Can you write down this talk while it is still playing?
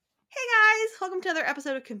welcome to another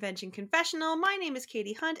episode of Convention Confessional. My name is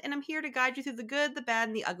Katie Hunt, and I'm here to guide you through the good, the bad,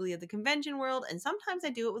 and the ugly of the convention world, and sometimes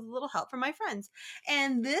I do it with a little help from my friends.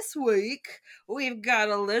 And this week, we've got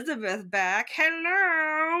Elizabeth back.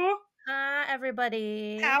 Hello! Hi,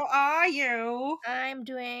 everybody. How are you? I'm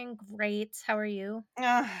doing great. How are you?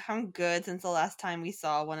 I'm good since the last time we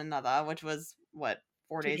saw one another, which was,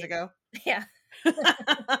 4 days ago? Yeah.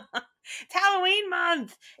 It's Halloween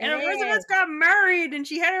month, and Elizabeth got married, and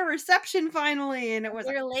she had her reception finally, and it was a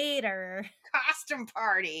year later. Costume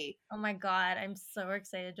party. Oh my god, I'm so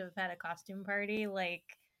excited to have had a costume party. Like,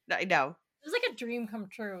 I know. It was like a dream come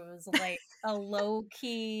true. It was like a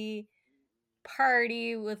low-key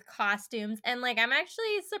party with costumes. And like, I'm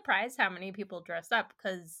actually surprised how many people dressed up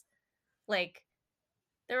because like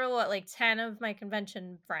there were 10 of my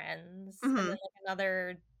convention friends and then like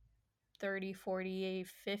another 30, 40,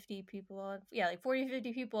 50 people. Yeah, like 40,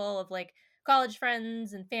 50 people of like college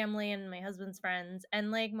friends and family and my husband's friends.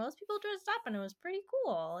 And like most people dressed up and it was pretty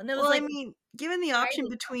cool. And it was I mean, given the option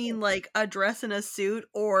between like a dress and a suit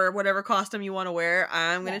or whatever costume you want to wear,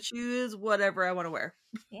 I'm going to choose whatever I want to wear.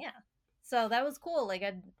 Yeah. So that was cool. Like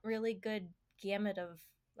a really good gamut of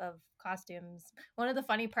costumes. One of the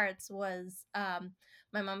funny parts was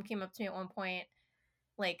my mom came up to me at one point,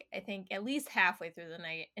 like I think at least halfway through the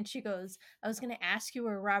night, and she goes, I was gonna ask you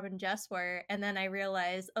where Rob and Jess were, and then I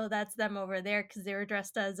realized, oh, that's them over there because they were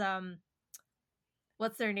dressed as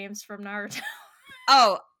what's their names from Naruto?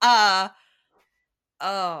 Tsunade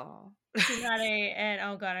and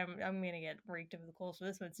oh god, I'm gonna get raked over the coals for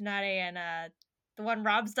this one. Tsunade and the one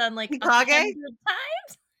Rob's done like 100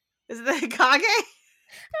 times. Is it the Hikage? I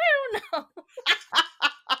don't know.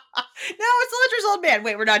 No, it's Electra's old man.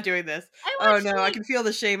 Wait, we're not doing this. Oh no, I can feel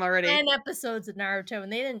the shame already. 10 episodes of Naruto,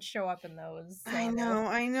 and they didn't show up in those. So. I know.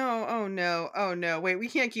 Oh no. Wait, we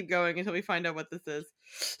can't keep going until we find out what this is.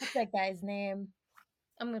 What's that guy's name?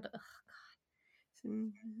 I'm gonna. Oh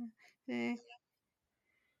god.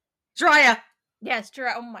 Jiraiya. Yes,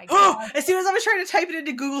 Jiraiya. Oh my god. As soon as I was trying to type it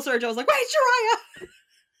into Google search, I was like, wait, Jiraiya.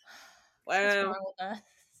 Wow.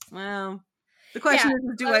 Wow. The question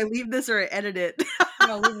is, do I leave this or edit it?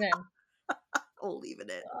 No, leave it in. Oh, leaving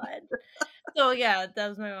it. God. So yeah, that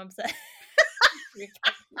was my mom said.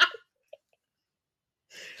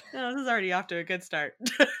 No, this is already off to a good start.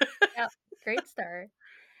 Yeah, great start.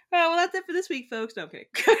 Well, that's it for this week, folks. No, I'm kidding.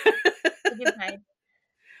 Good time.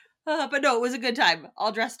 But no, it was a good time.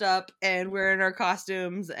 All dressed up and wearing our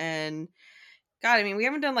costumes, and God, I mean, we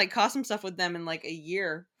haven't done like costume stuff with them in like a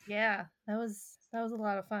year. Yeah, that was a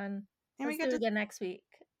lot of fun. And we got to again next week.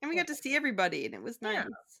 And we got to see everybody, and it was nice. Yeah,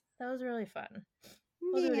 that was really fun.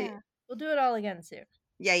 We'll do it all again soon.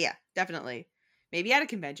 Yeah, definitely. Maybe at a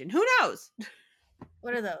convention. Who knows?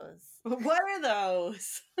 What are those? What are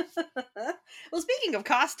those? Well, speaking of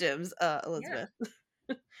costumes, Elizabeth,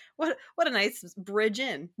 what a nice bridge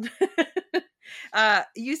in.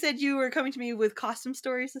 You said you were coming to me with costume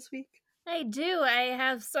stories this week? I do. I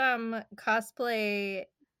have some cosplay,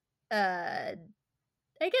 I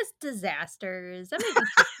guess disasters. That might be a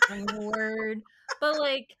strong word, but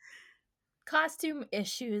like costume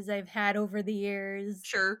issues I've had over the years.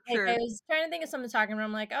 Sure. I was trying to think of something to talk about.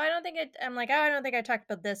 I'm like, I don't think I talked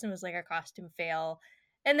about this, and it was like a costume fail.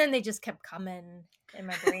 And then they just kept coming in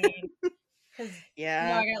my brain. Because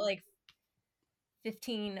I got like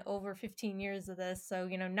 15 years of this, so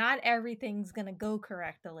not everything's gonna go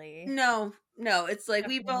correctly. No, it's like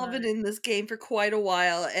we've all been in this game for quite a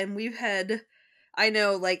while, and we've had, I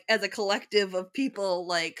know, like as a collective of people,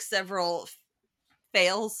 like several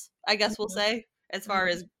fails, I guess we'll say, as far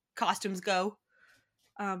as costumes go.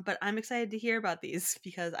 But I'm excited to hear about these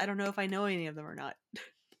because I don't know if I know any of them or not.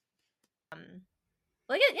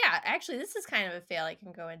 Actually, this is kind of a fail I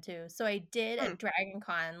can go into. So I did at Dragon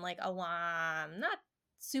Con like a long, not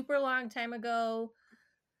super long time ago,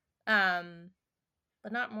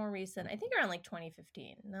 but not more recent. I think around like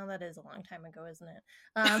 2015. No, that is a long time ago, isn't it?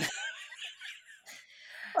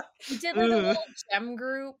 We did like a little gem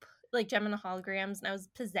group, like Gem and the Holograms, and I was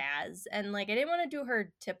Pizzazz, and like I didn't want to do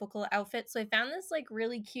her typical outfit, so I found this like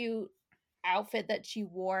really cute outfit that she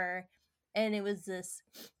wore, and it was this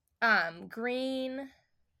green,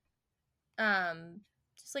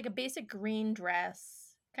 just like a basic green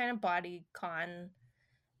dress, kind of bodycon,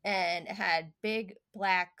 and it had big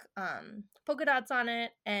black polka dots on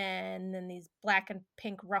it, and then these black and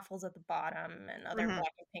pink ruffles at the bottom, and other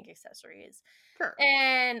black and pink accessories. Sure.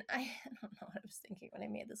 And I don't know what I was thinking when I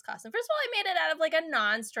made this costume. First of all, I made it out of like a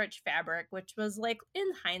non-stretch fabric, which was like,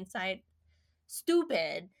 in hindsight,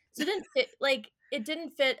 stupid. So it didn't fit, like it didn't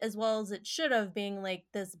fit as well as it should have, being like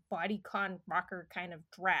this bodycon rocker kind of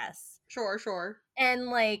dress. Sure. And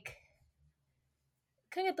like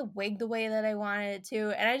couldn't get the wig the way that I wanted it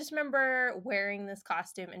to. And I just remember wearing this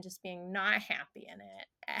costume and just being not happy in it.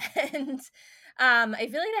 And I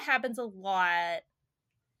feel like that happens a lot.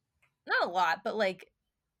 Not a lot, but like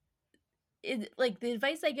the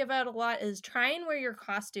advice I give out a lot is try and wear your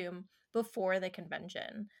costume before the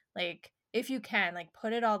convention. Like if you can, like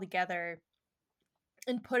put it all together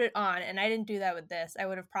and put it on. And I didn't do that with this. I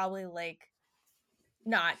would have probably like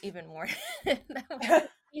not even worn that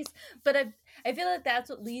piece. But I feel like that's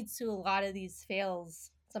what leads to a lot of these fails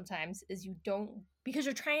sometimes is you don't, because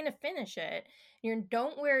you're trying to finish it, you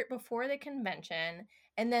don't wear it before the convention,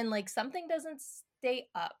 and then like something doesn't stay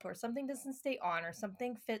up or something doesn't stay on or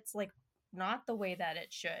something fits like not the way that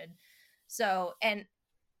it should. So, and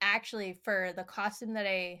actually for the costume that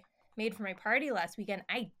I made for my party last weekend,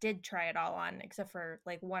 I did try it all on except for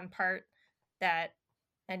like one part that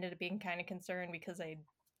ended up being kind of concerned because I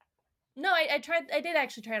did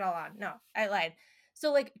actually try it all on. No, I lied.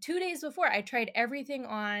 So like 2 days before I tried everything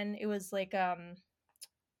on. It was like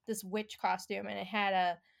this witch costume, and it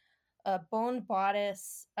had a bone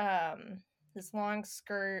bodice, this long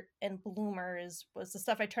skirt, and bloomers was the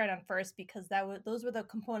stuff I tried on first because those were the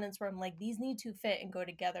components where I'm like, these need to fit and go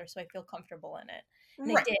together so I feel comfortable in it. And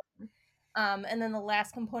they did. And then the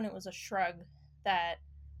last component was a shrug that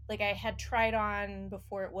like I had tried on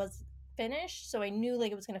before it was finished, so I knew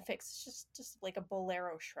like it was gonna fix. It's just like a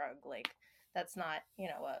bolero shrug, like that's not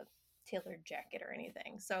a tailored jacket or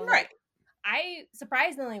anything. So like I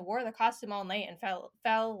surprisingly wore the costume all night and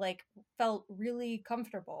felt really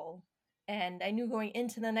comfortable. And I knew going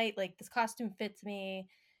into the night, like this costume fits me.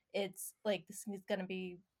 It's like this is gonna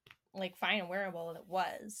be like fine and wearable, and it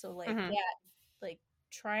was. So like yeah, like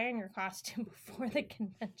try on your costume before the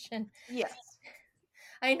convention. Yes.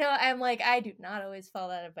 I know I'm like, I do not always follow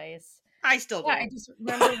that advice. I still don't. I just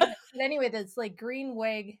remember but anyway, this like green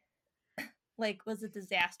wig like was a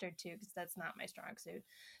disaster too because that's not my strong suit.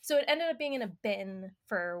 So it ended up being in a bin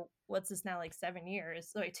for what's this now, like 7 years.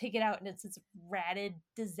 So I take it out and it's this ratted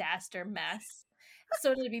disaster mess.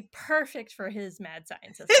 So it'd be perfect for his mad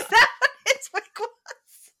scientist. Is that what its wig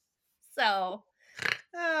was? So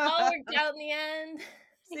all worked out in the end.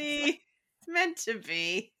 See, it's meant to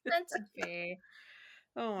be. Meant to be.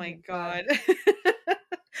 Oh my god.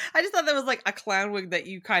 I just thought that was like a clown wig that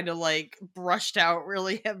you kind of like brushed out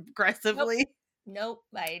really aggressively. Nope.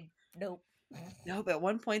 Nope. No, but at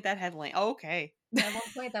one point that had like, oh, okay. At one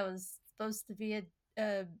point that was supposed to be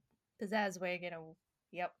a pizzazz wig,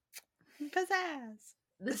 yep. Pizzazz.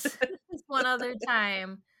 This is one other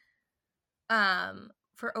time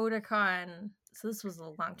for Otakon. So this was a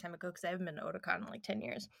long time ago because I haven't been to Otakon in like 10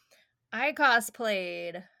 years. I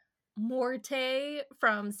cosplayed Morte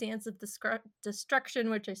from Sands of Destruction,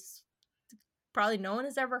 which probably no one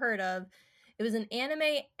has ever heard of. It was an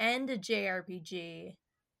anime and a JRPG.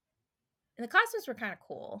 And the costumes were kind of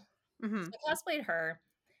cool. Mm-hmm. So I cosplayed her.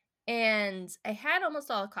 And I had almost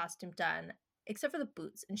all the costume done, except for the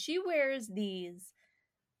boots. And she wears these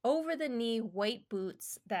over-the-knee white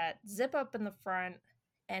boots that zip up in the front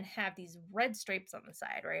and have these red stripes on the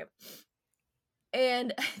side, right?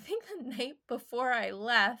 And I think the night before I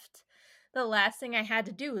left, the last thing I had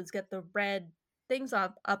to do was get the red things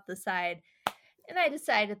up the side. And I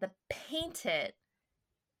decided to paint it,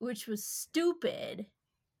 which was stupid.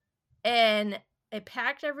 And I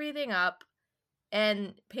packed everything up,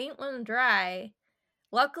 and paint went dry.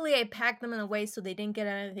 Luckily, I packed them in a way so they didn't get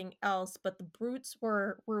anything else, but the boots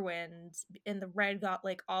were ruined, and the red got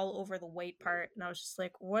like all over the white part. And I was just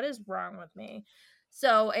like, what is wrong with me?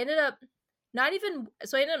 So I ended up not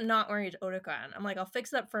wearing it to Otakon. I'm like, I'll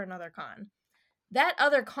fix it up for another con. That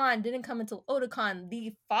other con didn't come until Otakon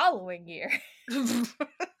the following year. I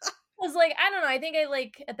was like, I don't know. I think I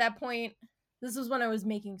like at that point, this was when I was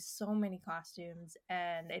making so many costumes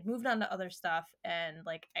and I'd moved on to other stuff and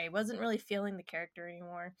like I wasn't really feeling the character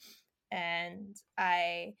anymore. And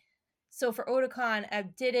so for Otakon, I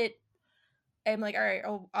did it. I'm like, all right,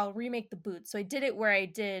 I'll remake the boots. So I did it where I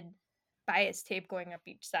did bias tape going up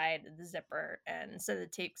each side of the zipper and instead of the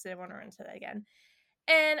tape because I didn't want to run into that again.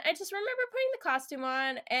 And I just remember putting the costume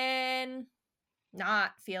on and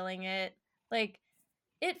not feeling it. Like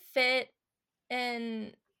it fit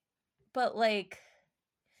but like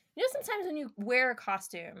sometimes when you wear a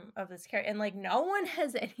costume of this character and like no one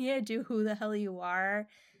has any idea who the hell you are,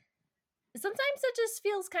 sometimes it just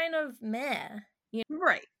feels kind of meh.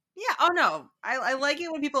 Right. Yeah. Oh no. I like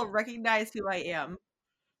it when people recognize who I am.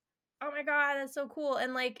 Oh my god, that's so cool.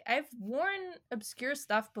 And like I've worn obscure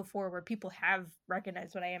stuff before where people have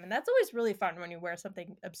recognized what I am, and that's always really fun when you wear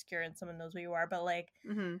something obscure and someone knows who you are. But like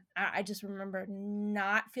I just remember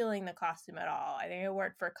not feeling the costume at all. I think I wore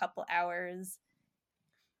it for a couple hours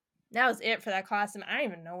That was it for that costume. I don't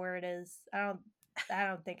even know where it is. I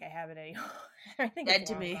don't think I have it anymore. I think Dead it's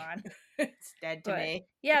to long me. gone. It's dead to But me.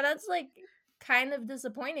 yeah, that's like kind of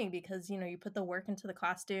disappointing because you put the work into the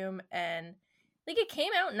costume and like it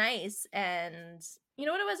came out nice and you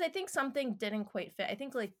know what it was? I think something didn't quite fit. I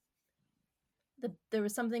think like there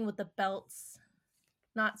was something with the belts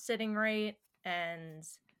not sitting right and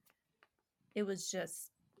it was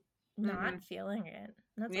just Mm-hmm. not feeling it.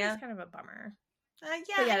 And that's always Yeah. kind of a bummer. Yeah,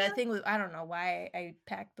 But I yeah, mean, the thing was I don't know why I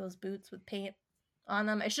packed those boots with paint on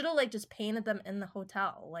them. I should have like just painted them in the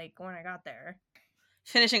hotel like when I got there.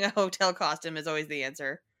 finishing a hotel costume is always the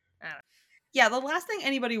answer. I don't know. Yeah, the last thing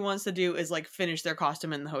anybody wants to do is like finish their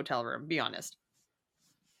costume in the hotel room, be honest.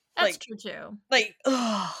 That's Like true too.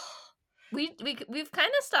 ugh. We've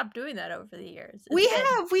kind of stopped doing that over the years. We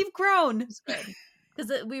have, we've grown. It's good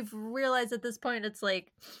because we've realized at this point it's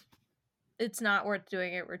like it's not worth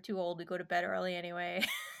doing it. We're too old to go to bed early anyway.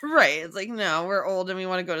 Right. It's like, no, we're old and we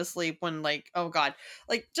want to go to sleep when like, oh god.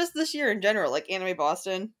 Like just this year in general, like Anime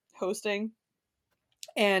Boston hosting.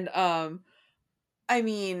 And I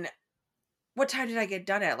mean, what time did I get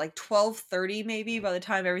done at? Like 12:30 maybe by the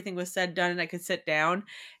time everything was said done and I could sit down.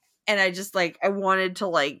 And I just like I wanted to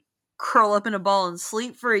like curl up in a ball and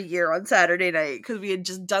sleep for a year on Saturday night because we had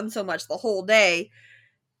just done so much the whole day.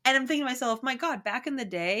 And I'm thinking to myself, my God, back in the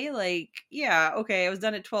day, like, yeah, okay, I was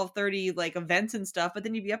done at 12:30, like events and stuff, but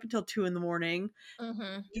then you'd be up until 2 a.m.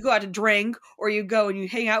 Mm-hmm. You go out to drink, or you go and you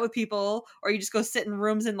hang out with people, or you just go sit in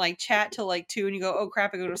rooms and like chat till like 2 and you go, oh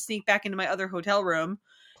crap, I go to sneak back into my other hotel room.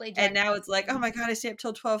 Play And now Jackbox it's like, oh games. my God, I stay up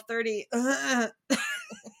till 12:30.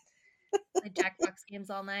 Play Jackbox games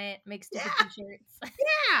all night. Make stupid Yeah, t-shirts.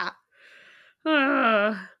 yeah.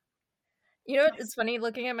 Uh, You know what? It's funny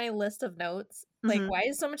looking at my list of notes. Like, mhm. why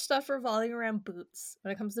is so much stuff revolving around boots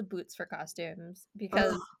when it comes to boots for costumes?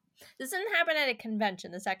 Because Ugh. this didn't happen at a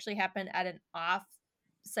convention. This actually happened at an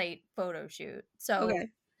off-site photo shoot. So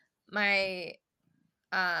Okay. my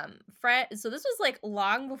friend, so this was like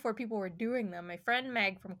long before people were doing them. My friend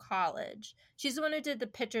Meg from college, she's the one who did the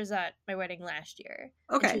pictures at my wedding last year,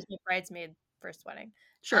 and she Okay. was my bridesmaid first wedding.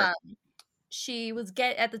 Sure. Um, she was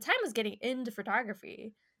at the time was getting into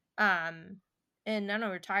photography. And I know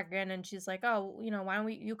we were talking, and she's like, "Oh, why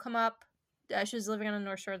don't you come up?" She was living on the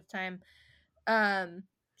North Shore at the time.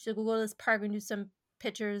 She's like, "We'll go to this park and do some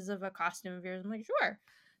pictures of a costume of yours." I'm like, "Sure."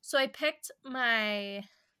 So I picked my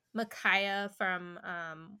Micaiah from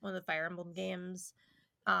one of the Fire Emblem games.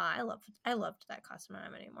 I loved that costume. I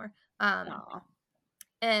don't anymore. Aw.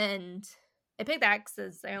 And I picked that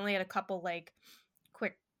because I only had a couple like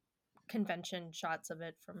quick convention shots of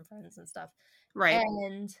it from friends and stuff. Right.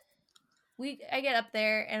 And I get up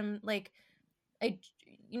there and like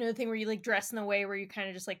the thing where you like dress in a way where you kind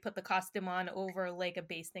of just like put the costume on over like a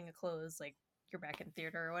base thing of clothes, like you're back in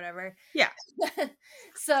theater or whatever. Yeah.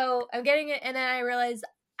 So I'm getting it, and then I realized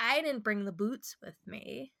I didn't bring the boots with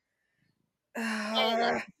me. I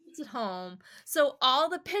left the boots at home. So all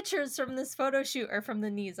the pictures from this photo shoot are from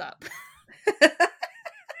the knees up.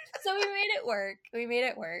 So we made it work.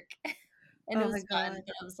 And it Oh my was fun, God.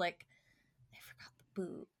 but I was like, I forgot the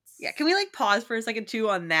boots. Yeah, can we like pause for a second too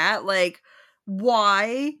on that? Like,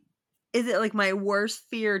 why is it like my worst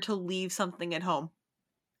fear to leave something at home?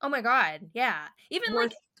 Oh my God, yeah. Even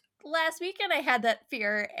like Worst. last weekend I had that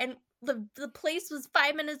fear, and the place was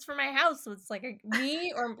 5 minutes from my house, so it's like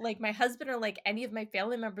me or like my husband or like any of my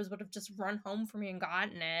family members would have just run home for me and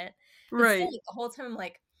gotten it. But still, Right. like, the whole time I'm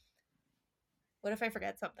like, what if I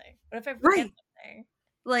forget something? What if I forget Right. something?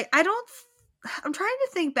 Like, I'm trying to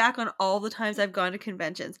think back on all the times I've gone to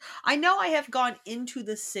conventions. I know I have gone into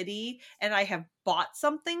the city and I have bought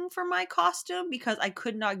something for my costume because I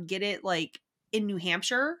could not get it like in New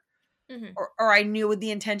Hampshire. Mm-hmm. Or I knew with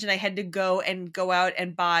the intention I had to go out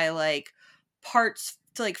and buy like parts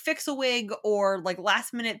to like fix a wig or like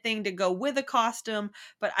last minute thing to go with a costume.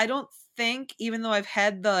 But I don't think, even though I've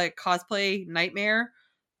had the cosplay nightmare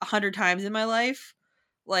 100 times in my life,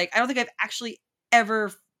 like I don't think I've actually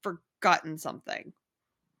ever forgotten something.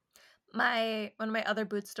 One of my other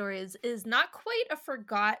boot stories is not quite a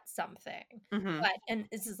forgot something, Mm-hmm. but and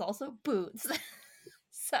this is also boots.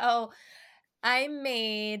 So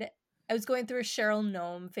I was going through a Cheryl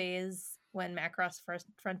Gnome phase when Macross First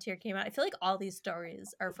Frontier came out. I feel like all these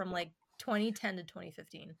stories are from like 2010 to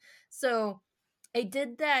 2015. So I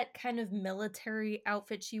did that kind of military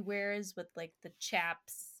outfit she wears with like the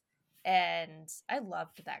chaps, and I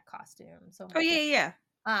loved that costume so Oh much. yeah, yeah.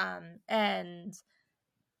 And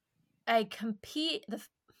I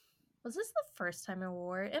was this the first time I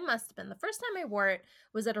wore it? It must have been. The first time I wore it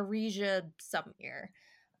was at a Regia Summer.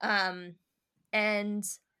 And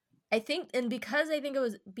I think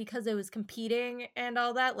it was competing and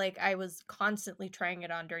all that, like I was constantly trying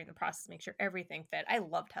it on during the process to make sure everything fit. I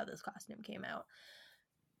loved how this costume came out.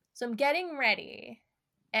 So I'm getting ready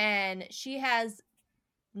and she has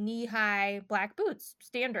knee-high black boots,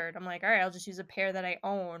 standard. I'm like, all right, I'll just use a pair that I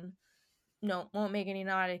own. No, won't make any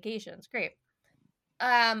modifications. Great.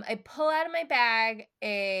 I pull out of my bag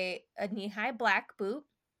a knee-high black boot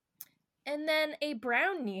and then a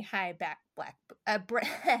brown knee-high black boot.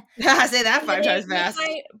 Say that 5 times fast.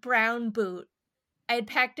 Brown boot. I had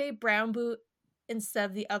packed a brown boot instead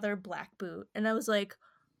of the other black boot, and I was like,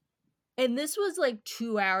 and this was like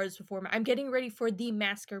 2 hours before I'm getting ready for the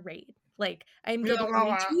masquerade. Like I'm getting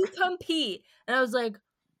ready to compete, and I was like,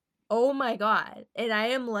 oh my god! And I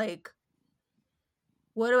am like,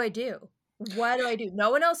 what do I do? What do I do? No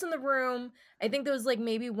one else in the room. I think there was like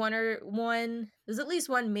maybe there's at least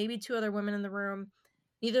one, maybe two other women in the room.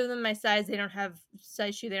 Neither of them my size. They don't have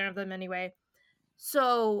size shoe. They don't have them anyway.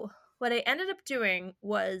 So what I ended up doing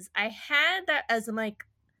was I had that as like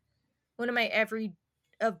one of my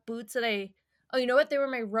boots that you know what? They were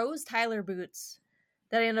my Rose Tyler boots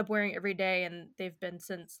that I end up wearing every day, and they've been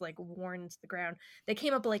since like worn to the ground. They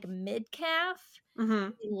came up like mid calf,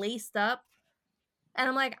 laced up. And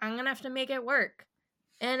I'm like, I'm gonna have to make it work.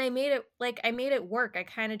 And I made it work. I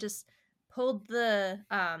kind of just pulled the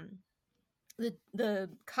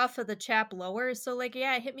cuff of the chap lower. So like,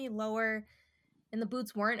 yeah, it hit me lower and the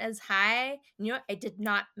boots weren't as high. And you know what? I did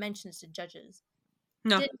not mention this to judges.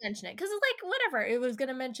 No. Didn't mention it. Because it's like, whatever. It was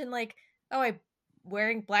gonna mention like, oh, I'm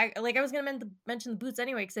wearing black. Like I was gonna mention the boots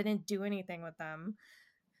anyway because I didn't do anything with them.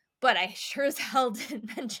 But I sure as hell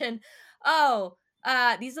didn't mention, oh,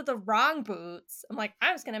 these are the wrong boots. I'm like,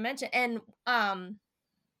 I was gonna mention, and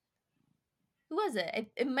who was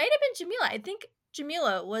it? It might have been Jamila. I think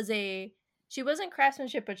Jamila she wasn't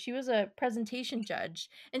craftsmanship, but she was a presentation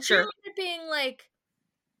judge, and she ended up being like,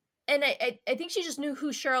 and I think she just knew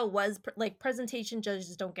who Cheryl was. Like presentation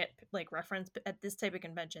judges don't get like reference at this type of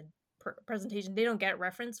convention presentation. They don't get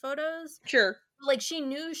reference photos. Sure. Like she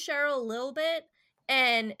knew Cheryl a little bit,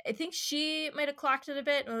 and I think she might have clocked it a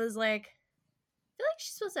bit and was like, I feel like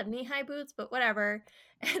she's supposed to have knee-high boots, but whatever.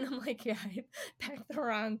 And I'm like, yeah, I packed the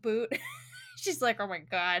wrong boot. She's like, oh my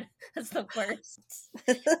god, that's the worst.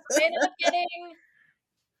 I ended up getting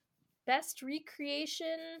best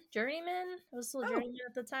recreation journeyman. I was still a journeyman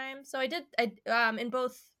at the time, so I did in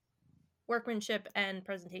both workmanship and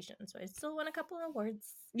presentation. So I still won a couple of awards.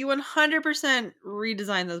 You 100%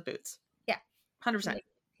 redesigned those boots. Yeah, 100%.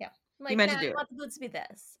 Yeah, like, you meant to do I want the boots to be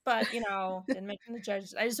this, but didn't mention the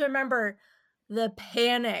judges. I just remember the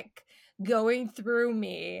panic going through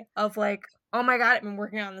me of like, oh my god, I've been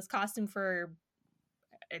working on this costume for,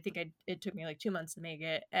 I think it took me like 2 months to make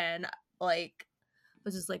it, and like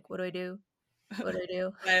was just like, what do I do? What do I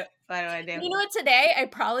do? What do I do? You know what? Today I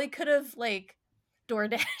probably could have like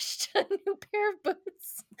DoorDashed a new pair of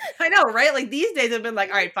boots. I know, right? Like these days I've been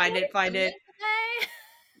like, all right, find it.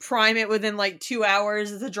 Prime it within like 2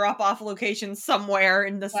 hours as a drop-off location somewhere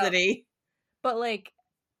in the city. But like,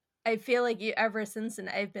 I feel like ever since then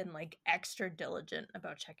I've been like extra diligent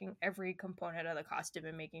about checking every component of the costume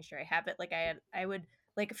and making sure I have it. Like I would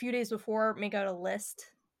like a few days before make out a list,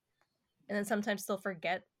 and then sometimes still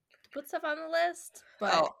forget to put stuff on the list.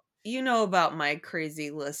 But you know about my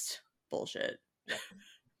crazy list bullshit. Yeah.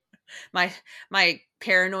 my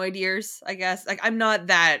paranoid years, I guess. Like I'm not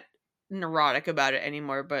that neurotic about it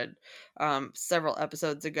anymore, but several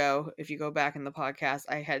episodes ago, if you go back in the podcast,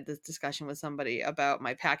 I had this discussion with somebody about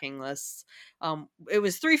my packing lists. It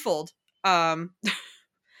was threefold. There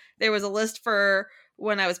was a list for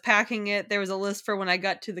when I was packing it, there was a list for when I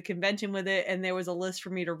got to the convention with it, and there was a list for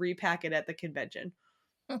me to repack it at the convention.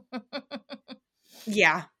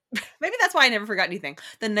 Yeah. Maybe that's why I never forgot anything.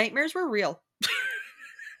 The nightmares were real.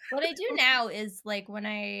 What I do now is like when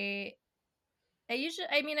I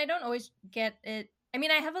don't always get it. I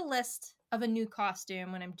mean, I have a list of a new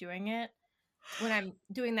costume when I'm doing it, when I'm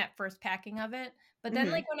doing that first packing of it. But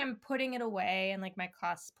then like when I'm putting it away and like my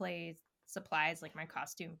cosplay supplies, like my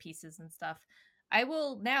costume pieces and stuff, I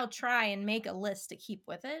will now try and make a list to keep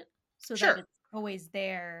with it so that it's always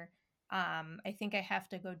there. I think I have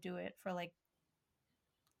to go do it for like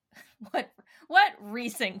what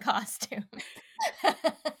recent costume.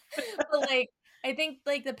 But like I think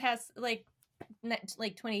like the past like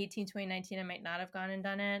 2018, 2019, I might not have gone and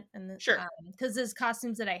done it, and because there's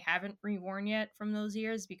costumes that I haven't reworn yet from those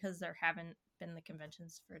years because there haven't been the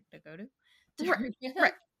conventions for to go to.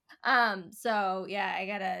 Right. So yeah,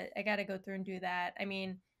 I gotta go through and do that. I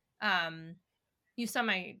mean, you saw on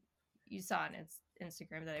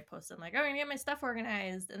Instagram that I posted like, oh, I'm gonna get my stuff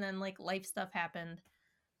organized, and then like life stuff happened.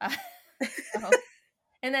 So,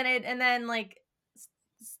 and then like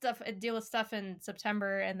stuff, I deal with stuff in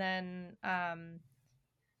September, and then I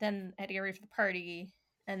had to get ready for the party,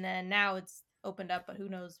 and then now it's opened up, but who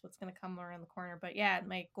knows what's gonna come around the corner. But yeah,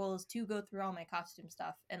 my goal is to go through all my costume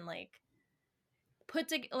stuff and like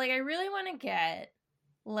I really want to get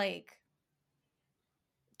like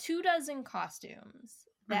 24 costumes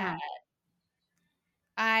that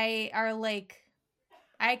I are like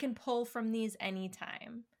I can pull from these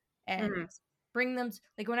anytime and bring them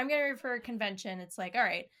like when I'm getting ready for a convention. It's like, all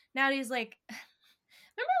right, nowadays, like, remember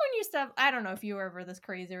when you used to have, I don't know if you were ever this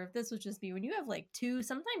crazy or if this would just be when you have like 2,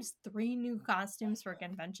 sometimes 3 new costumes for a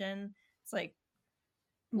convention. It's like,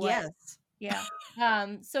 what? Yes. Yeah.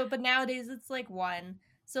 So but nowadays it's like 1.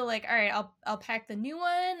 So like, all right, I'll pack the new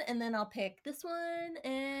one, and then I'll pick this one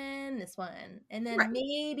and this one, and then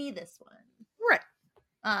maybe this one. Right.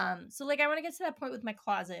 So like I want to get to that point with my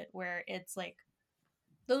closet where it's like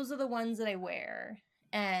those are the ones that I wear,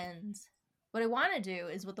 and what I want to do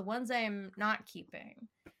is with the ones I am not keeping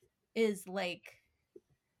is like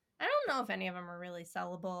I don't know if any of them are really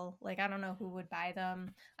sellable. Like I don't know who would buy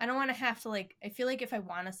them. I don't want to have to like I feel like if I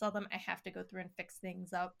want to sell them, I have to go through and fix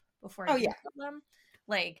things up before I sell them.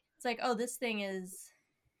 Like it's like, oh, this thing is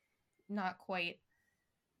not quite,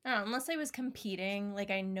 I don't know, unless I was competing,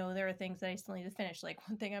 like I know there are things that I still need to finish. Like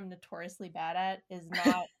one thing I'm notoriously bad at is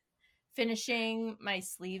not finishing my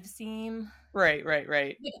sleeve seam. Right.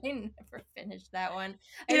 I never finished that one.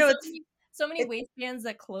 You know, so many waistbands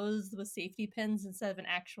that close with safety pins instead of an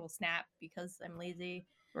actual snap because I'm lazy.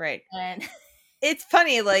 Right. And it's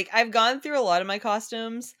funny, like I've gone through a lot of my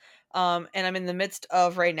costumes, and I'm in the midst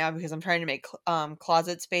of right now because I'm trying to make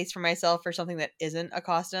closet space for myself for something that isn't a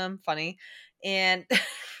costume. Funny. And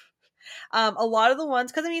a lot of the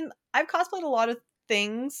ones, because I mean, I've cosplayed a lot of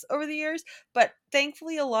things over the years, but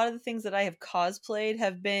thankfully a lot of the things that I have cosplayed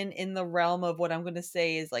have been in the realm of what I'm going to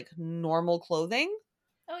say is like normal clothing.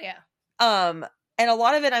 Oh yeah. And a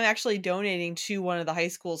lot of it I'm actually donating to one of the high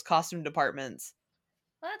school's costume departments.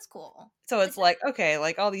 Well, that's cool. So it's like, okay,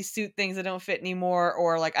 like all these suit things that don't fit anymore,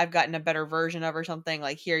 or like I've gotten a better version of or something,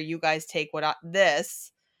 like here, you guys take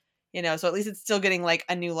this, you know, so at least it's still getting like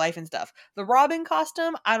a new life and stuff. The Robin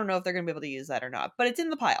costume, I don't know if they're going to be able to use that or not, but it's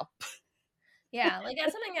in the pile. Yeah, like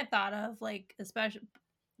that's something I thought of, like especially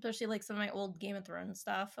like some of my old Game of Thrones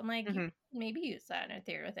stuff. I'm like, you maybe use that in a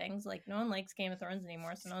theater things. Like no one likes Game of Thrones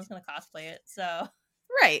anymore, so no one's gonna cosplay it. So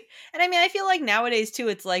right. And I mean, I feel like nowadays too,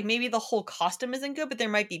 it's like maybe the whole costume isn't good, but there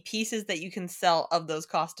might be pieces that you can sell of those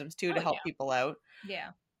costumes too to help people out.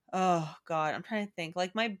 Yeah. Oh God, I'm trying to think.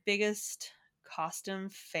 Like my biggest costume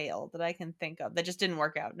fail that I can think of that just didn't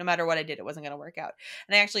work out. No matter what I did, it wasn't going to work out.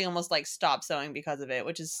 And I actually almost like stopped sewing because of it,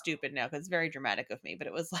 which is stupid now because it's very dramatic of me. But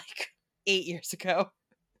it was like 8 years ago.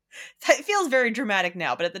 It feels very dramatic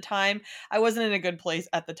now, but at the time I wasn't in a good place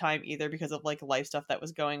at the time either because of like life stuff that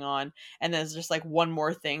was going on, and there's just like one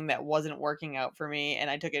more thing that wasn't working out for me, and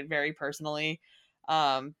I took it very personally.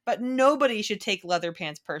 But nobody should take leather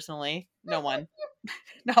pants personally. No one.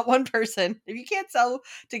 Not one person. If you can't sew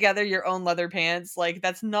together your own leather pants, like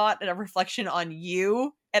that's not a reflection on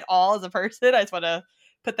you at all as a person. I just want to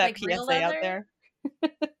put that like PSA out there.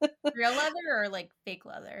 Real leather or like fake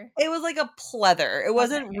leather? It was like a pleather. It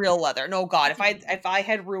wasn't real leather. No, God, if I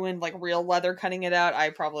had ruined like real leather cutting it out,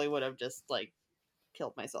 I probably would have just like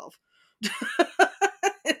killed myself.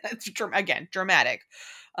 Again, dramatic.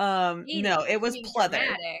 Katie, no, it was pleather.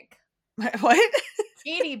 Dramatic. What?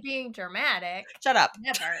 Katie being dramatic. Shut up.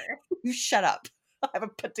 Never. You shut up. I'm a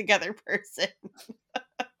put together person.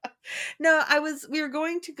 No, we were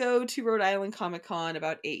going to go to Rhode Island Comic Con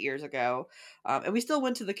about 8 years ago. And we still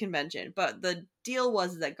went to the convention, but the deal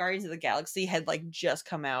was that Guardians of the Galaxy had like just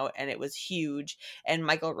come out and it was huge, and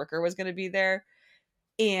Michael Rooker was going to be there,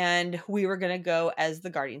 and we were going to go as the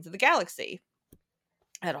Guardians of the Galaxy.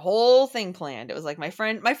 I had a whole thing planned. It was like my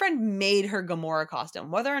friend made her Gamora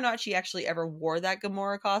costume. Whether or not she actually ever wore that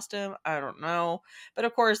Gamora costume, I don't know. But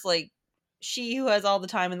of course, like, she who has all the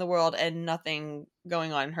time in the world and nothing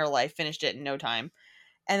going on in her life finished it in no time.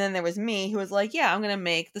 And then there was me who was like, yeah, I'm going to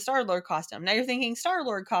make the Star-Lord costume. Now you're thinking,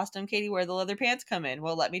 Star-Lord costume, Katie, where the leather pants come in.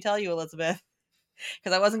 Well, let me tell you, Elizabeth.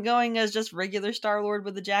 Because I wasn't going as just regular Star-Lord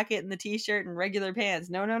with the jacket and the t-shirt and regular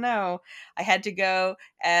pants. No. I had to go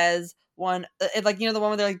as one, like, you know, the one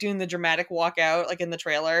where they're like doing the dramatic walkout, like in the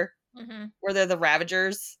trailer, where they're the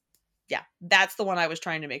Ravagers. Yeah, that's the one I was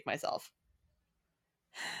trying to make myself.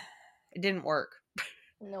 It didn't work.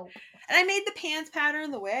 No. And I made the pants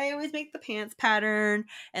pattern the way I always make the pants pattern.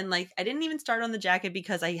 And like, I didn't even start on the jacket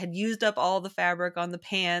because I had used up all the fabric on the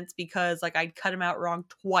pants because like I'd cut them out wrong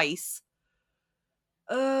twice.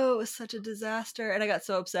 Oh, it was such a disaster. And I got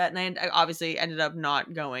so upset. And I obviously ended up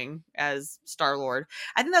not going as Star-Lord.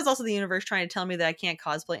 I think that's also the universe trying to tell me that I can't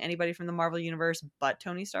cosplay anybody from the Marvel universe but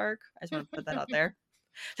Tony Stark. I just want to put that out there.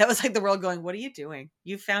 That was like the world going, what are you doing?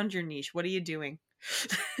 You found your niche. What are you doing?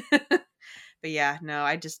 But yeah, no,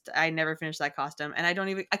 I never finished that costume. And I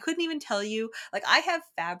couldn't even tell you, like, I have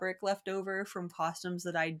fabric left over from costumes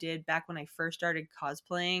that I did back when I first started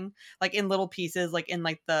cosplaying, like in little pieces, like in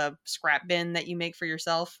like the scrap bin that you make for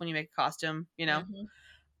yourself when you make a costume, you know?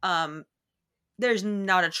 Mhm. There's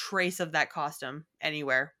not a trace of that costume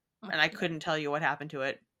anywhere. Oh, And I yeah. couldn't tell you what happened to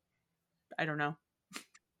it. I don't know.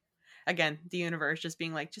 Again, the universe just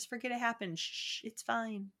being like, just forget it happened. Shh, it's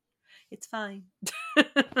fine. It's fine.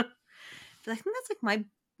 But I think that's like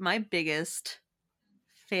my biggest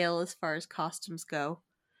fail as far as costumes go.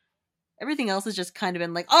 Everything else has just kind of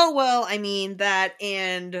been like, oh well, I mean that,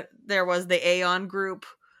 and there was the Aeon group,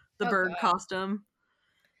 the Oh bird god. costume.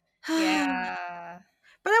 Yeah.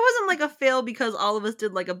 But that wasn't like a fail because all of us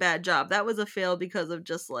did like a bad job. That was a fail because of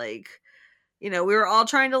just like, we were all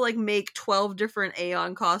trying to like make 12 different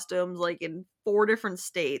Aeon costumes like in 4 different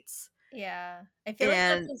states. Yeah. I feel like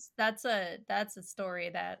And that's a story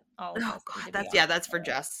that all of oh us need god, to be that's honest for with.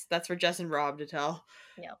 Jess. That's for Jess and Rob to tell.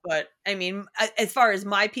 Yep. But I mean, as far as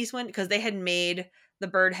my piece went, because they had made the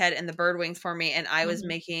bird head and the bird wings for me, and I was Mhm.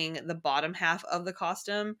 making the bottom half of the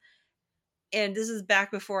costume. And this is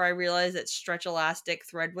back before I realized that stretch elastic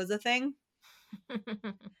thread was a thing.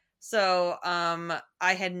 So,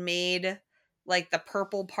 I had made like the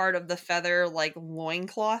purple part of the feather, like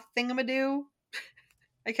loincloth thingamadoo,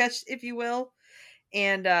 I guess, if you will.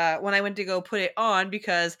 And when I went to go put it on,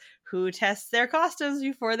 because who tests their costumes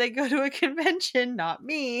before they go to a convention? Not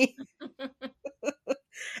me.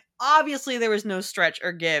 Obviously, there was no stretch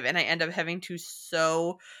or give, and I end up having to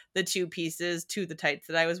sew the 2 pieces to the tights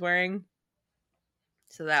that I was wearing.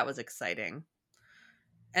 So that was exciting.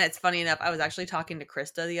 And it's funny enough, I was actually talking to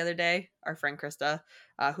Krista the other day, our friend Krista,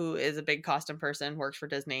 who is a big costume person, works for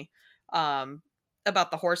Disney,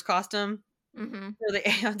 about the horse costume Mhm. for the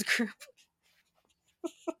Aeons group.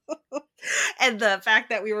 And the fact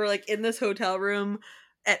that we were like in this hotel room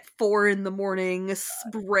at 4 a.m.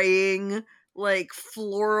 spraying like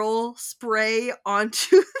floral spray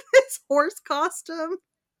onto this horse costume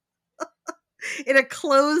in a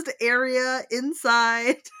closed area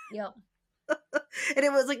inside. Yep. And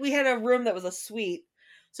it was like we had a room that was a suite.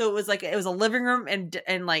 So it was a living room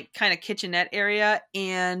and like kind of kitchenette area,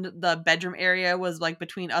 and the bedroom area was like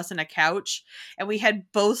between us and a couch, and we had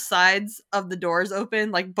both sides of the doors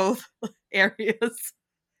open, like both areas.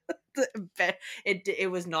 It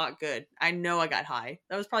was not good. I know I got high.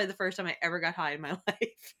 That was probably the first time I ever got high in my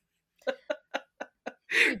life.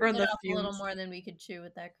 We From bit the off a little fumes. more than we could chew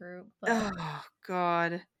with that group, but Oh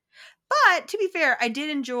god. But to be fair, I did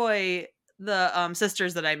enjoy the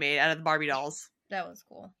sisters that I made out of the Barbie dolls. that was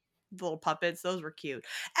cool. The little puppets, those were cute.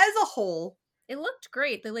 As a whole, It looked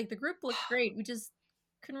great. The group looked great. We just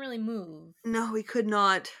couldn't really move. no, we could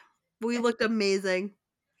not. We looked amazing.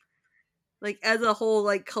 Like as a whole,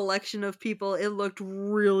 like collection of people, it looked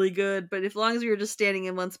really good. But as long as we were just standing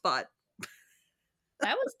in one spot.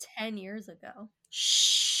 That was 10 years ago.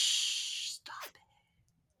 Shh, stop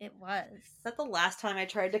it. It was. Is that the last time I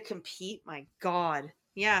tried to compete? My god.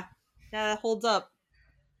 Yeah. Yeah, that holds up.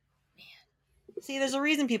 See, there's a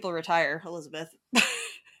reason people retire, Elizabeth.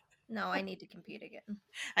 No, I need to compete again.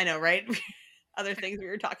 I know, right? Other things we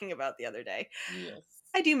were talking about the other day. Yes.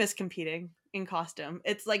 I do miss competing in costume.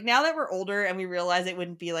 It's like now that we're older and we realize it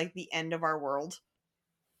wouldn't be like the end of our world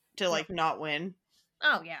to like not win.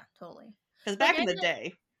 Oh yeah, totally. Because Like back in the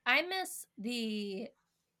day, I miss the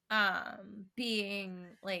being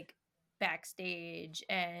like backstage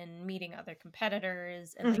and meeting other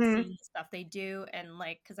competitors and like seeing the stuff they do, and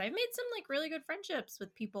like because I've made some like really good friendships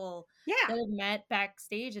with people yeah. that have met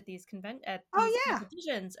backstage at these Oh yeah,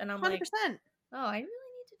 competitions, and I'm 100%. like, oh, I really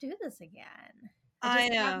need to do this again. I I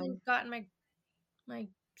just know. haven't gotten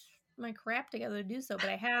my crap together to do so, but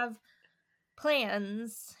I have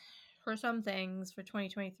plans for some things for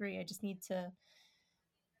 2023. I just need to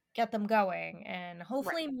get them going, and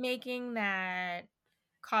hopefully making that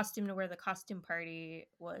costume to wear the costume party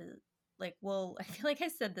was like, well, I feel like I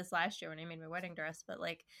said this last year when I made my wedding dress, but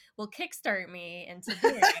like will kickstart me into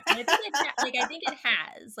doing it. And I think I think it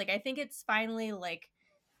has. Like I think it's finally like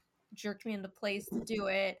jerked me into place to do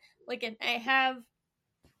it. Like and I have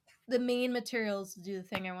the main materials to do the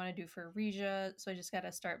thing I want to do for Regia, so I just got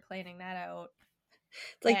to start planning that out.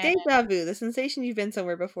 It's like And deja vu, the sensation you've been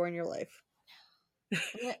somewhere before in your life.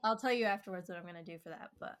 I'll tell you afterwards what I'm gonna do for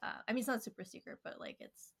that. But I mean, it's not super secret, but like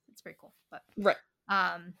it's pretty cool. But Right.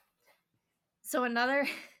 So another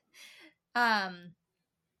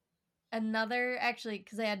actually,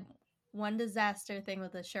 because I had one disaster thing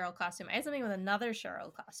with a Cheryl costume. I had something with another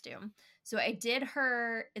Cheryl costume. So I did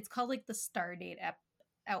her. It's called like the Stardate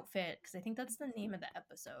outfit, because I think that's the name of the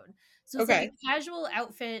episode. So it's like Okay. a casual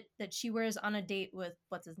outfit that she wears on a date with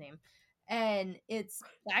what's his name, and it's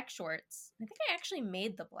black shorts. I think I actually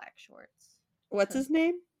made the black shorts. What's his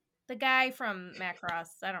name? The guy from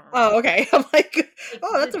Macross. I don't remember. Oh, okay. I'm like, Like,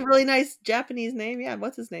 oh, that's a really nice Japanese name. Yeah,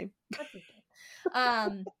 what's his name? what's his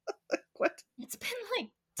name? What? It's been like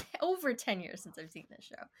over 10 years since I've seen this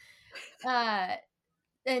show.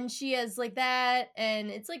 And she has like that,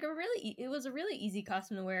 and it's like it was a really easy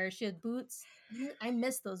costume to wear. She had boots. I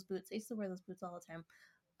miss those boots. I used to wear those boots all the time.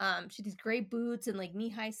 She had these gray boots and like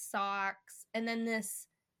knee-high socks, and then this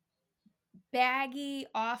baggy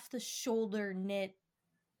off the shoulder knit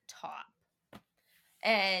top.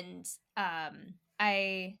 And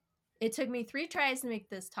it took me 3 tries to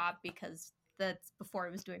make this top, because that's before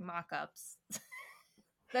I was doing mock-ups.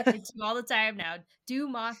 That I do all the time now. Do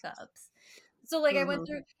mock-ups. So like I went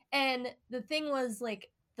through, and the thing was like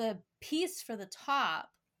the piece for the top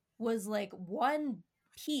was like one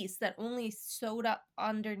piece that only sewed up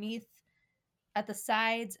underneath at the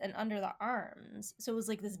sides and under the arms. So it was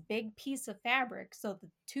like this big piece of fabric. So the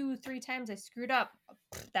 2-3 times I screwed up,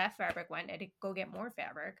 that fabric went. I had to go get more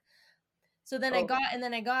fabric. So then I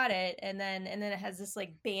got it, and then it has this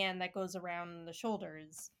like band that goes around the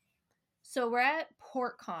shoulders. So we're at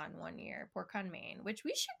PortCon one year, PortCon Maine, which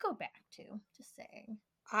we should go back to. Just saying.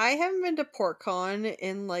 I haven't been to PortCon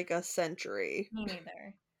in like a century. Me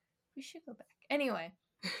neither. We should go back. Anyway,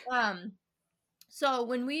 so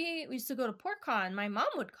when we used to go to PortCon, my mom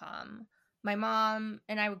would come. My mom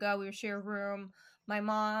and I would go. We would share a room. My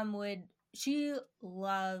mom she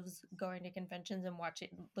loves going to conventions and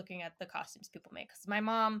looking at the costumes people make. Because my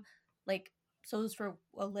mom, like, sews for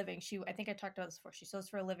a living. I think I talked about this before. She sews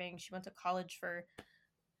for a living. She went to college for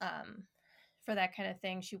that kind of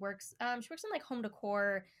thing. She works in like home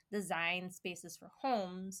decor design spaces for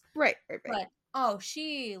homes. Right. But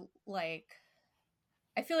she like,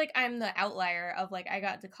 I feel like I'm the outlier of like, I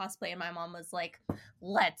got to cosplay and my mom was like,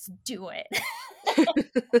 let's do it.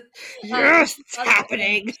 Yes, it's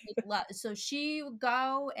happening. So she would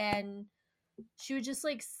go and she would just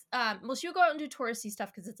like, she would go out and do touristy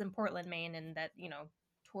stuff because it's in Portland, Maine, and that,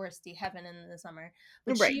 touristy heaven in the summer.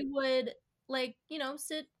 But Right. she would like,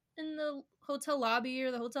 sit in the hotel lobby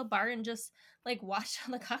or the hotel bar and just like watch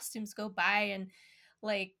all the costumes go by, and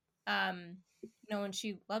like, and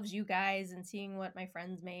she loves you guys and seeing what my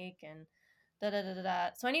friends make and da da da da da.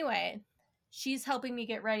 So anyway, she's helping me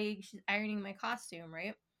get ready. She's ironing my costume,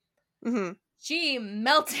 right? Mm-hmm. She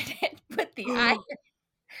melted it with the iron,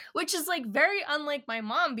 which is like very unlike my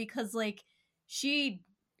mom, because like she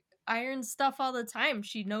irons stuff all the time.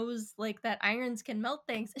 She knows like that irons can melt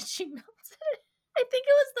things, and she melted it. I think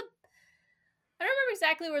it was I don't remember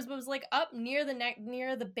exactly where it was, but it was like up near the neck,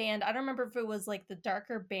 near the band. I don't remember if it was like the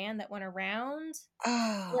darker band that went around,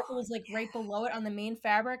 or if it was like right below it on the main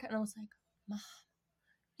fabric. And I was like, Mom.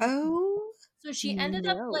 Oh. So she ended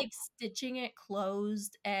up like stitching it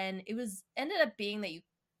closed, and it ended up being that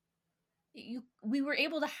we were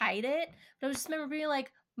able to hide it. But I just remember being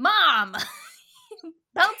like, Mom, you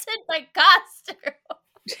melted my costume.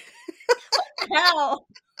 What the hell?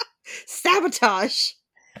 Sabotage.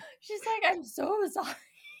 She's like, I'm so sorry.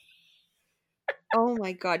 Oh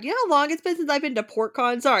my god. You know how long it's been since I've been to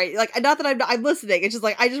PortCon? Sorry, like, not that I'm listening. It's just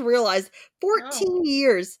like, I just realized 14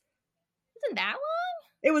 years. Isn't that long?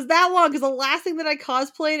 It was that long, because the last thing that I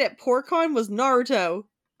cosplayed at PortCon was Naruto.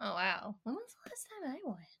 Oh wow. When was the last time I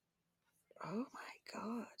went? Oh my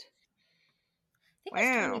god. I think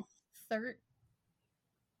it was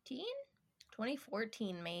 2013?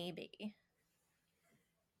 2014 maybe.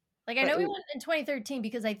 Like, I know we went in 2013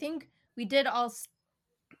 because I think we did all.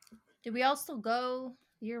 Did we all still go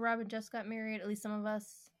the year Rob and Jess got married? At least some of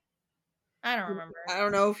us. I don't remember. I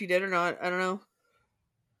don't know if you did or not. I don't know.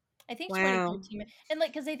 I think 2013. And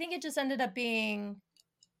like, because I think it just ended up being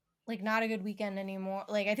like not a good weekend anymore.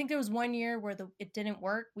 Like, I think there was one year where it didn't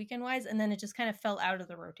work weekend wise, and then it just kind of fell out of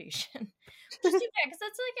the rotation. Which is too bad, because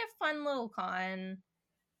that's like a fun little con.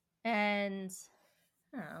 And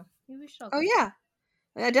I don't know. Maybe we should all go. Oh yeah.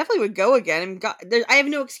 I definitely would go again. I have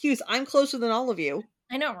no excuse. I'm closer than all of you.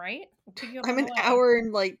 I know, right? I'm an hour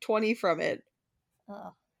and like 20 from it.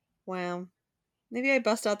 Oh. Wow. Maybe I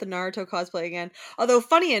bust out the Naruto cosplay again. Although,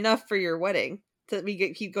 funny enough, for your wedding, that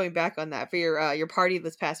we keep going back on that, for your party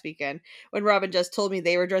this past weekend, when Robin just told me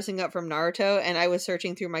they were dressing up from Naruto, and I was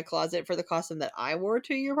searching through my closet for the costume that I wore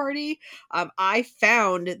to your party, I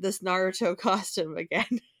found this Naruto costume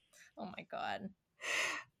again. Oh my god.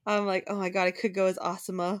 I'm like, oh my god, I could go as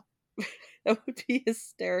Asuma. That would be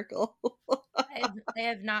hysterical. I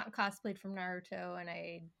have not cosplayed from Naruto, and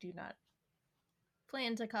I do not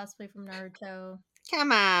plan to cosplay from Naruto.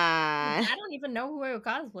 Come on. I don't even know who I would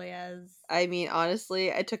cosplay as. I mean, honestly,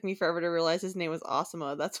 it took me forever to realize his name was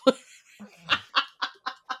Asuma. That's what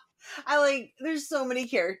I like. There's so many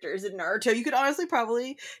characters in Naruto. You could honestly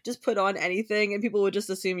probably just put on anything and people would just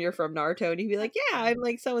assume you're from Naruto and you'd be like, yeah, I'm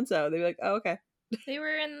like so and so. They'd be like, oh, okay. They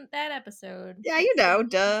were in that episode. Yeah, you know,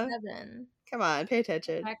 duh. 7. Come on, pay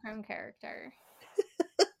attention. Background character.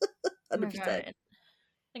 100%. Oh my god.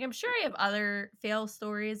 Like, I'm sure I have other fail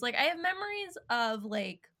stories. Like, I have memories of,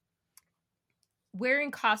 like,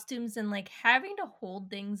 wearing costumes and, like, having to hold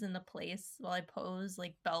things into place while I pose,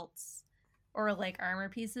 like, belts or, like, armor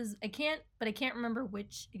pieces. I can't remember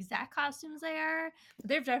which exact costumes they are. But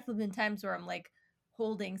there have definitely been times where I'm, like,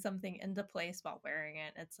 holding something into place while wearing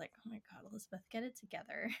it. It's like, oh my god, Elizabeth, get it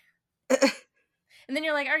together. And then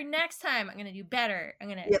you're like, all right, next time I'm gonna do better.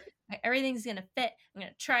 Yep. Everything's gonna fit. I'm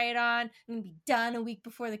gonna try it on. I'm gonna be done a week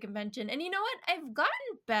before the convention. And you know what? I've gotten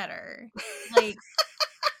better. Like,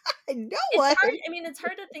 I know what. it's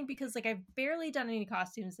hard to think because like I've barely done any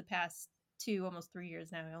costumes the past 2, almost 3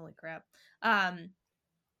 years now. Holy crap.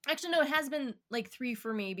 Actually, no, it has been like 3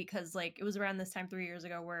 for me because like it was around this time 3 years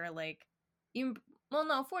ago where like even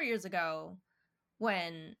 4 years ago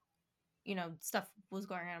when you know stuff was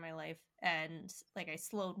going on in my life and like I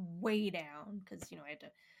slowed way down because you know I had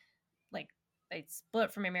to like I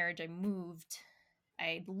split from my marriage, I moved,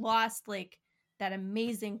 I lost like that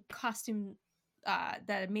amazing costume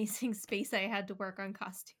that amazing space I had to work on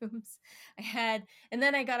costumes I had, and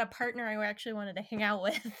then I got a partner I actually wanted to hang out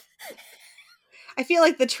with. I feel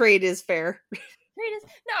like the trade is fair.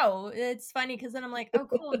 No, it's funny because then I'm like, oh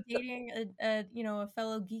cool, I'm dating a you know a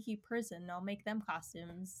fellow geeky person. I'll make them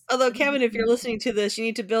costumes. Although, Kevin, if you're listening to this, you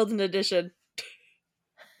need to build an edition.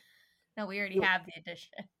 No, we already have the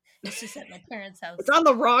edition. It's just at my parents' house. It's on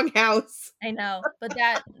the wrong house. I know, but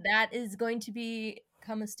that is going to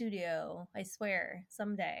become a studio. I swear,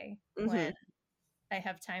 someday when I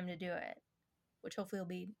have time to do it, which hopefully will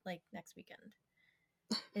be like next weekend.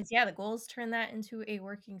 The goal is to turn that into a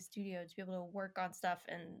working studio to be able to work on stuff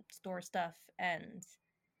and store stuff, and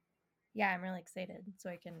yeah, I'm really excited so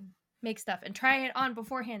I can make stuff and try it on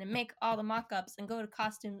beforehand and make all the mock-ups and go to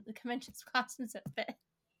the conventions costumes that fit.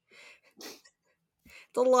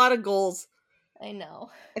 It's a lot of goals. I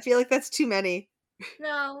know. I feel like that's too many.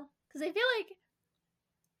 No, because I feel like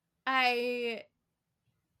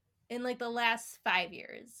in like the last 5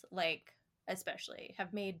 years, like especially,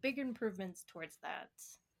 have made big improvements towards that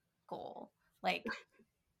goal. Like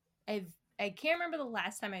I can't remember the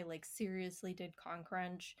last time I like seriously did con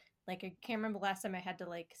crunch. Like I can't remember the last time I had to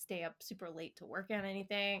like stay up super late to work on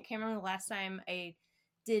anything. I can't remember the last time I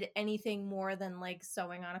did anything more than like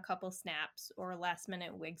sewing on a couple snaps or last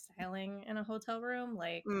minute wig styling in a hotel room.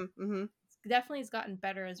 Like definitely has gotten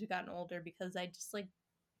better as we've gotten older because I just like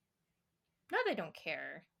not that I don't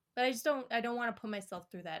care, but I don't want to put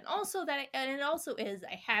myself through that. And also and it also is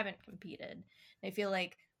I haven't competed. I feel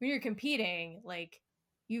like when you're competing, like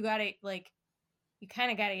you gotta like you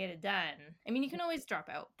kind of gotta get it done. I mean, you can always drop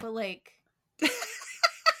out, but like the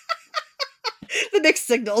mixed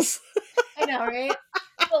signals. I know, right?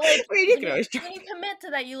 But like when you commit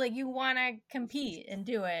to that, you want to compete and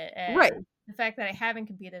do it. And right. The fact that I haven't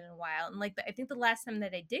competed in a while, and like I think the last time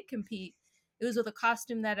that I did compete, it was with a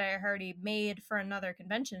costume that I already made for another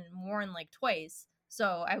convention, worn like twice,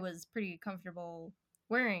 so I was pretty comfortable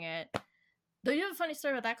wearing it. Though you have a funny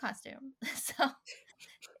story about that costume. So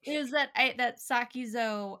it was that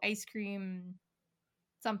Sakizo ice cream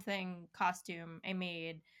something costume I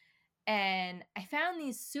made, and I found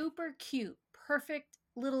these super cute, perfect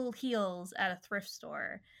little heels at a thrift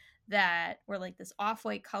store that were like this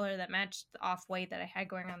off-white color that matched the off-white that I had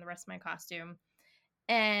going on the rest of my costume.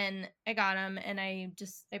 And I got them, and I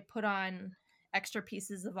put on extra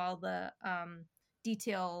pieces of all the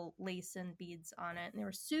detail lace and beads on it, and they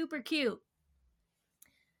were super cute.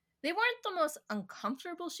 They weren't the most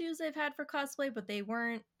uncomfortable shoes I've had for cosplay, but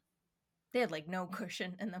they had like no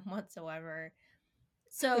cushion in them whatsoever.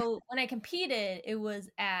 So when I competed, it was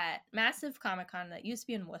at Massive Comic-Con that used to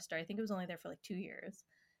be in Worcester. I think it was only there for like 2 years.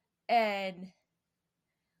 And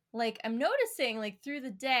like I'm noticing like through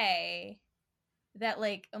the day that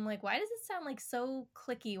like I'm like, why does it sound like so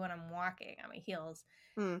clicky when I'm walking on my heels?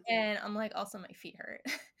 And I'm like, also my feet hurt.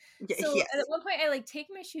 So yes. At one point I like take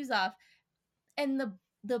my shoes off, and the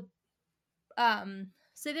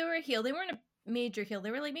so they were a heel. They weren't a major heel.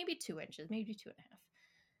 They were like maybe 2 inches, maybe 2.5.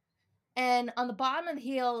 And on the bottom of the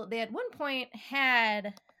heel, they at one point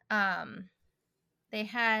had they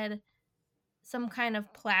had some kind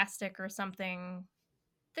of plastic or something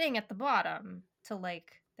thing at the bottom to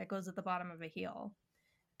like that goes at the bottom of a heel.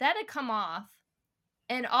 That had come off,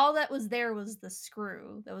 and all that was there was the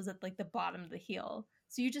screw that was at like the bottom of the heel.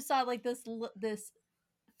 So you just saw like this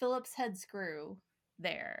Phillips head screw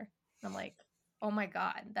there. I'm like, oh my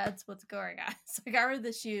god, that's what's going on. So I got rid of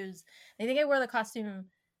the shoes. I think I wore the costume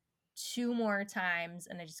 2 more times,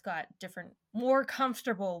 and I just got different, more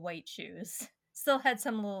comfortable white shoes. Still had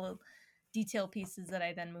some little detail pieces that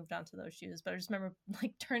I then moved on to those shoes, but I just remember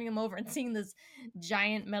like turning them over and seeing this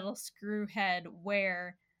giant metal screw head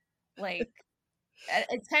where like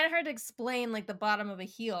it's kind of hard to explain like the bottom of a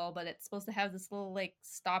heel, but it's supposed to have this little like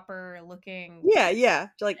stopper looking Yeah.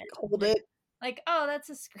 To like hold it. like, oh, that's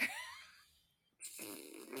a screw.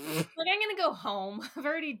 Like, I'm gonna go home. I've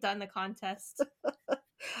already done the contest.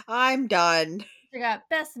 I'm done. I got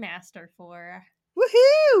best master for.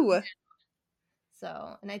 Woohoo!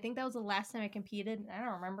 So, and I think that was the last time I competed. I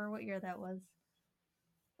don't remember what year that was.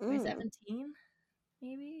 2017,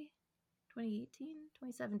 maybe 2018,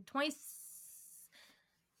 2017, 20. It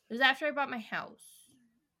was after I bought my house,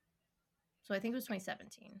 so I think it was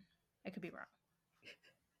 2017. I could be wrong.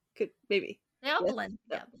 Could maybe. They all blend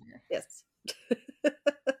together. Yes.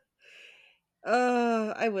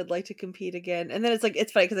 I would like to compete again. And then it's like,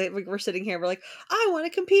 it's funny because we're sitting here, we're like, I want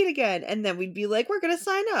to compete again. And then we'd be like, we're going to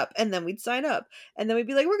sign up. And then we'd sign up. And then we'd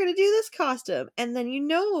be like, we're going to do this costume. And then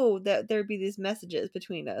that there'd be these messages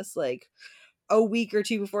between us like a week or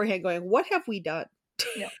two beforehand going, what have we done?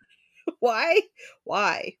 Yeah. Why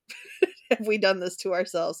have we done this to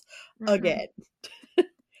ourselves again? But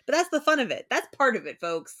that's the fun of it. That's part of it,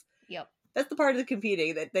 folks. Yep. That's the part of the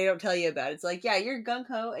competing that they don't tell you about. It's like, yeah, you're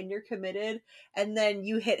gung-ho and you're committed, and then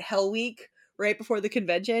you hit Hell Week right before the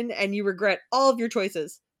convention, and you regret all of your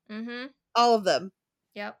choices. Mm-hmm. All of them.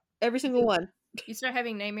 Yep. Every single one. You start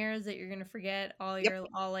having nightmares that you're gonna forget all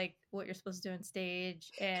like what you're supposed to do on stage,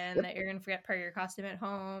 and that you're gonna forget part of your costume at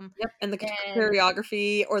home. Yep. And the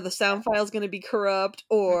choreography or the sound file is gonna be corrupt,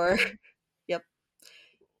 or yep.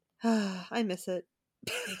 I miss it.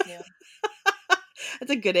 Me too.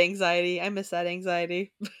 It's a good anxiety. I miss that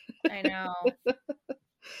anxiety. I know.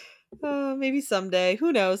 Maybe someday.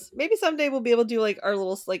 Who knows? Maybe someday we'll be able to do like our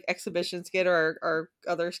little like exhibition skit or our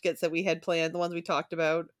other skits that we had planned, the ones we talked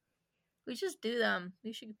about. We should do them.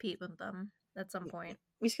 We should compete with them at some point.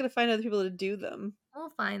 We just gotta find other people to do them. We'll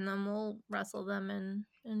find them. We'll wrestle them and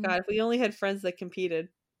God, if we only had friends that competed.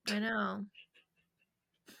 I know.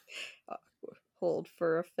 Hold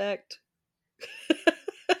for effect.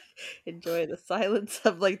 Enjoy the silence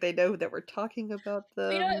of like they know that we're talking about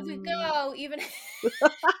them. You know, if we go, even no,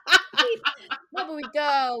 but we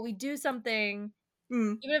go, we do something.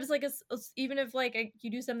 Even if it's like even if like you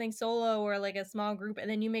do something solo or like a small group, and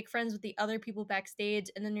then you make friends with the other people backstage,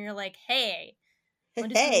 and then you're like, hey, want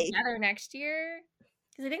to do something together next year?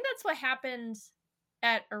 Because I think that's what happened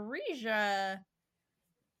at Arisia.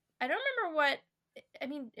 I don't remember what. I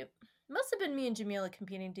mean, it must have been me and Jamila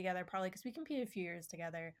competing together, probably because we competed a few years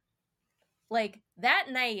together. Like that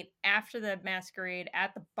night after the masquerade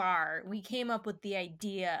at the bar, we came up with the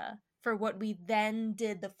idea for what we then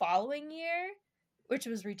did the following year, which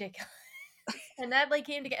was ridiculous. And that like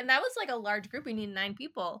came together, and that was like a large group. We needed 9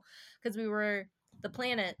 people because we were the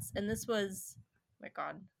planets, and this was, oh my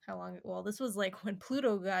god, how long? Well, this was like when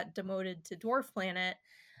Pluto got demoted to dwarf planet.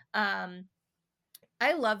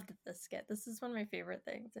 I loved this skit. This is one of my favorite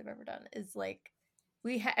things I've ever done. Is like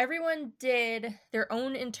everyone did their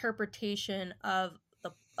own interpretation of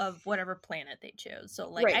whatever planet they chose. So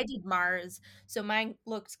like I did Mars, so mine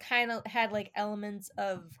looked kind of had like elements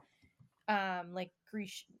of like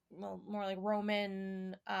Greece, well, more like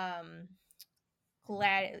Roman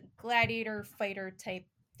gladiator fighter type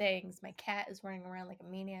things. My cat is running around like a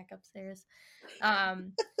maniac upstairs.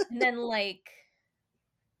 And then like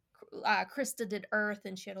Krista did Earth,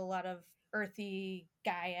 and she had a lot of earthy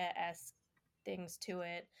Gaia-esque things to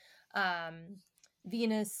it.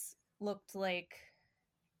 Venus looked like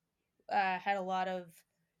had a lot of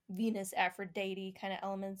Venus Aphrodite kind of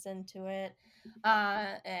elements into it,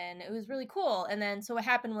 and it was really cool. And then so what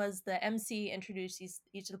happened was the MC introduced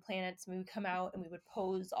each of the planets, and we would come out and we would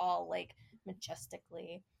pose all like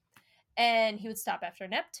majestically, and he would stop after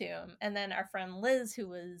Neptune, and then our friend Liz, who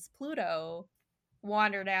was Pluto,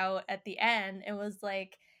 wandered out at the end and was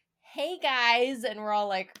like, hey guys, and we're all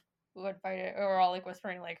like, who invited, or we're all like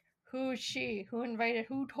whispering like, who's she, who invited,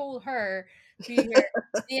 who told her to be here?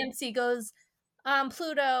 The MC goes,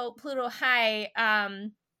 Pluto, hi,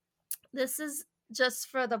 this is just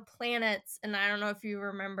for the planets, and I don't know if you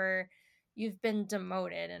remember, you've been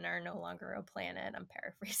demoted and are no longer a planet. I'm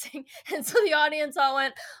paraphrasing. And so the audience all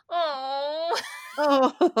went, oh.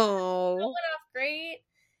 Oh. That went off great.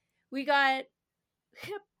 We got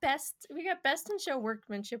best in show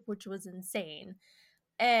workmanship, which was insane.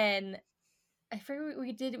 And I forget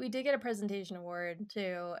we did get a presentation award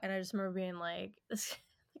too, and I just remember being like, this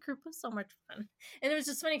the group was so much fun. And it was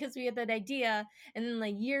just funny because we had that idea, and then a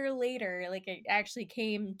year later, like, it actually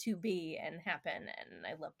came to be and happen, and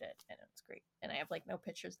I loved it, and it was great. And I have like no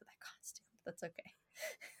pictures of that costume. That's okay.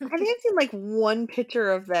 I think I've seen like one picture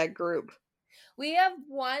of that group. We have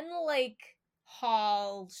one like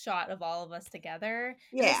haul shot of all of us together,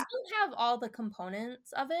 and I Yeah. still have all the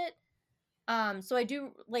components of it. So I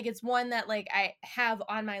do like, it's one that like I have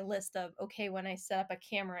on my list of, okay, when I set up a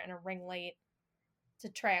camera and a ring light to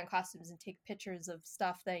try on costumes and take pictures of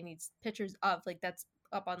stuff that I need pictures of, like, that's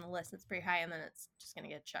up on the list. It's pretty high, and then it's just gonna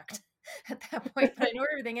get chucked at that point. But I know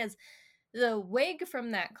everything is. The wig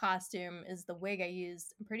from that costume is the wig I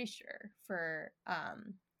used, I'm pretty sure, for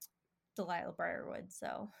Delilah Briarwood.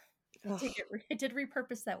 So I did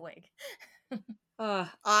repurpose that wig.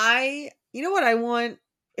 You know what I want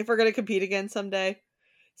if we're gonna compete again someday?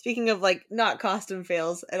 Speaking of like not costume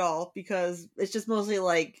fails at all, because it's just mostly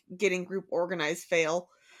like getting group organized fail.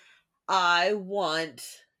 I want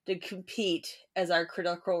to compete as our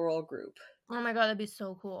Critical Role group. Oh my god, that'd be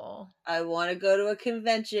so cool. I want to go to a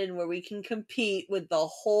convention where we can compete with the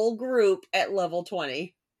whole group at level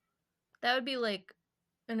 20. That would be like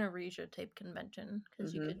an Aresia type convention,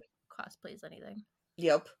 because you could cosplay as anything.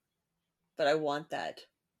 Yep. But I want that.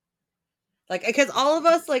 Like, because all of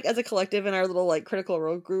us, like, as a collective in our little, like, Critical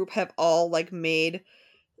Role group have all, like, made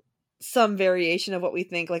some variation of what we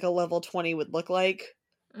think, like, a level 20 would look like.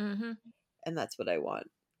 Mm-hmm. And that's what I want.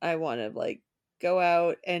 I want to, like, go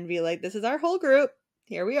out and be like, this is our whole group.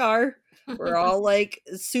 Here we are. We're all, like,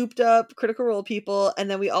 souped up Critical Role people.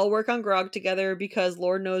 And then we all work on Grog together because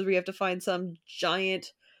Lord knows we have to find some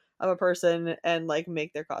giant of a person and, like,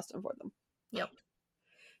 make their costume for them. Yep.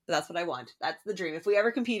 But that's what I want. That's the dream. If we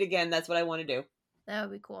ever compete again, that's what I want to do. That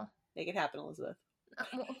would be cool. Make it happen, Elizabeth.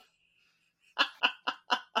 Well,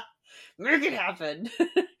 Make it happen.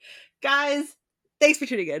 Guys, thanks for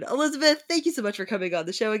tuning in. Elizabeth, thank you so much for coming on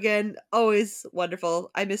the show again. Always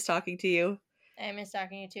wonderful. I miss talking to you. I miss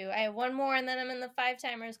talking to you too. I have one more, and then I'm in the 5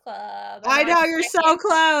 Timers Club. I know, you're so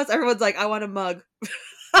close. Everyone's like, I want a mug.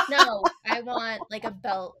 No, I want like a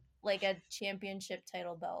belt, like a championship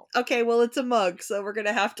title belt. Okay, well, it's a mug, so we're going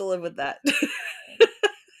to have to live with that.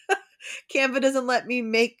 Canva doesn't let me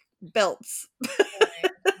make belts.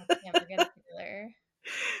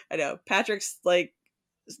 I know. Patrick's like,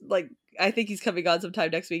 I think he's coming on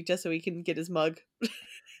sometime next week just so he can get his mug.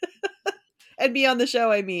 And be on the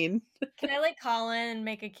show, I mean. Can I like call in and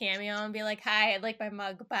make a cameo and be like, hi, I'd like my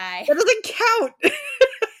mug, bye. That doesn't count.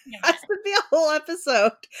 That should be a whole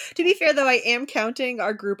episode. To be fair, though, I am counting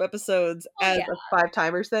our group episodes as a 5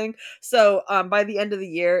 timers thing. So by the end of the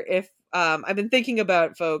year, if I've been thinking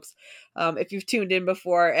about, folks, if you've tuned in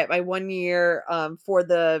before, at my 1 year for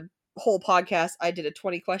the whole podcast, I did a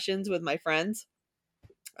 20 questions with my friends.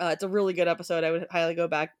 It's a really good episode. I would highly go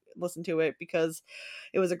back and listen to it because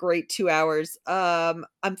it was a great 2 hours.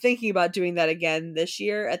 I'm thinking about doing that again this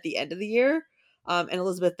year at the end of the year. And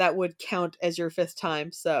Elizabeth, that would count as your 5th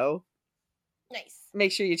time. So nice.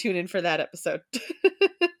 Make sure you tune in for that episode.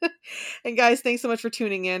 And guys, thanks so much for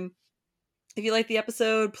tuning in. If you like the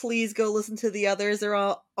episode, please go listen to the others. They're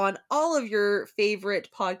all on all of your favorite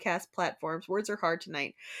podcast platforms. Words are hard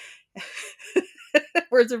tonight.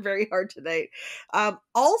 Words are very hard tonight.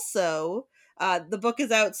 Also, the book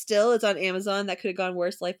is out still. It's on Amazon. That could have gone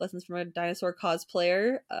worse. Life Lessons from a Dinosaur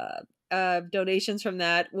Cosplayer. Donations from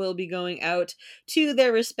that will be going out to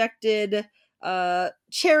their respected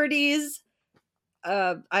charities.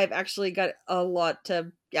 I've actually got a lot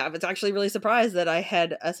to, I was actually really surprised that I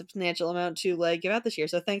had a substantial amount to like give out this year.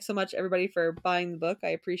 So thanks so much everybody for buying the book. I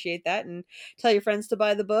appreciate that, and tell your friends to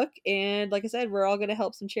buy the book. And like I said, we're all going to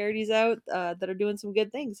help some charities out that are doing some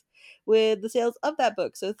good things with the sales of that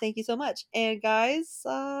book. So thank you so much. And guys,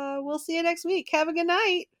 we'll see you next week. Have a good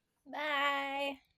night. Bye.